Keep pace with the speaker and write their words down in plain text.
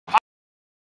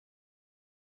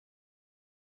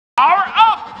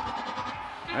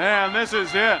And this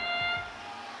is it.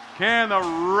 Can the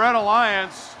Red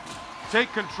Alliance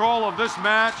take control of this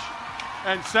match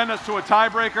and send us to a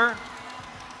tiebreaker?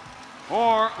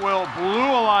 Or will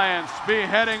Blue Alliance be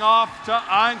heading off to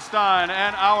Einstein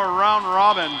and our round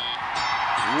robin?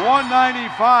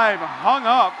 195 hung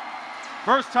up.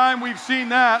 First time we've seen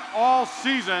that all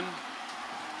season.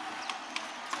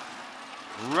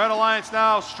 Red Alliance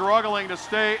now struggling to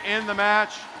stay in the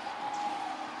match.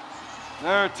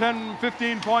 They're 10,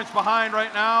 15 points behind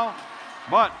right now,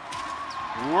 but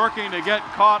working to get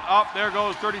caught up. There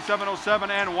goes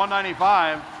 3707 and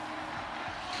 195.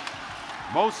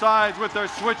 Both sides with their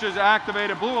switches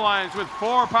activated. Blue Alliance with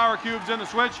 4 power cubes in the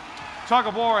switch. Tug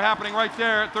of war happening right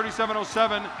there at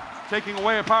 3707, taking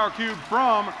away a power cube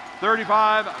from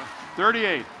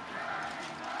 3538.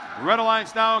 Red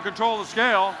Alliance now in control of the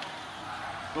scale.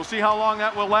 We'll see how long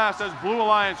that will last as Blue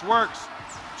Alliance works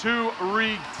to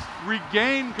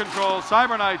regain control.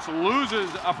 Cyber Knights loses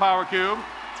a power cube,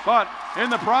 but in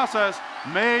the process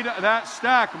made that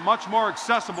stack much more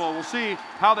accessible. We'll see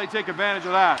how they take advantage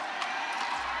of that.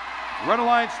 Red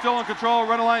Alliance still in control.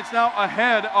 Red Alliance now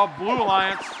ahead of Blue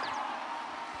Alliance.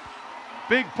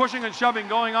 Big pushing and shoving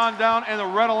going on down in the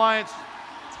Red Alliance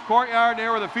courtyard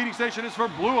there where the feeding station is for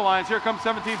Blue Alliance. Here comes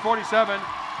 1747.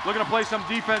 Looking to play some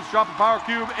defense, drop the power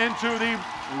cube into the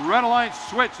Red Alliance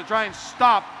switch to try and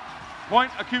stop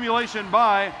point accumulation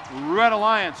by Red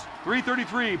Alliance.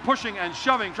 333 pushing and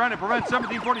shoving, trying to prevent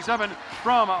 1747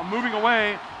 from moving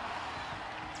away.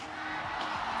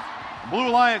 Blue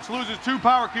Alliance loses 2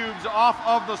 power cubes off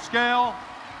of the scale.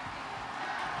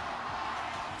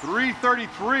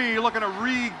 333 looking to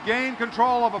regain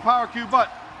control of a power cube,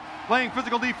 but playing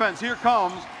physical defense. Here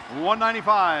comes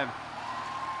 195.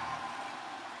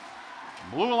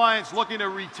 Blue Alliance looking to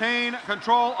retain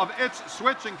control of its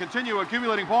switch and continue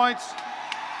accumulating points.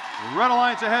 Red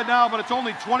Alliance ahead now, but it's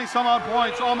only 20 some odd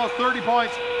points, almost 30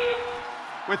 points.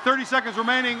 With 30 seconds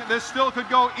remaining, this still could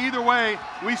go either way.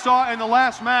 We saw in the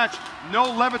last match, no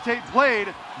levitate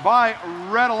played by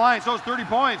Red Alliance. Those 30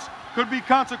 points could be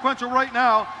consequential right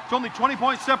now. It's only 20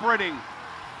 points separating.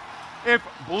 If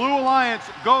Blue Alliance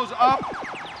goes up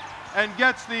and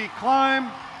gets the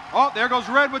climb, oh, there goes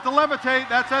Red with the levitate.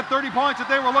 That's that 30 points that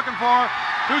they were looking for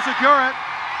to secure it.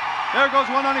 There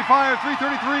goes 195,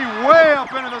 333, way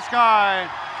up into the sky.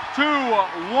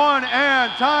 2-1, and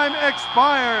time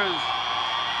expires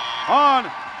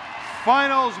on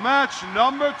finals match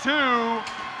number 2.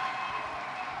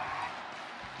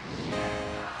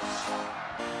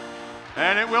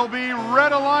 And it will be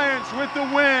Red Alliance with the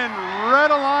win.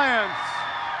 Red Alliance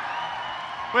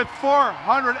with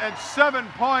 407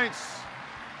 points.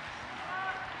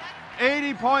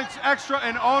 80 points extra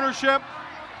in ownership,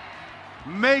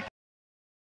 make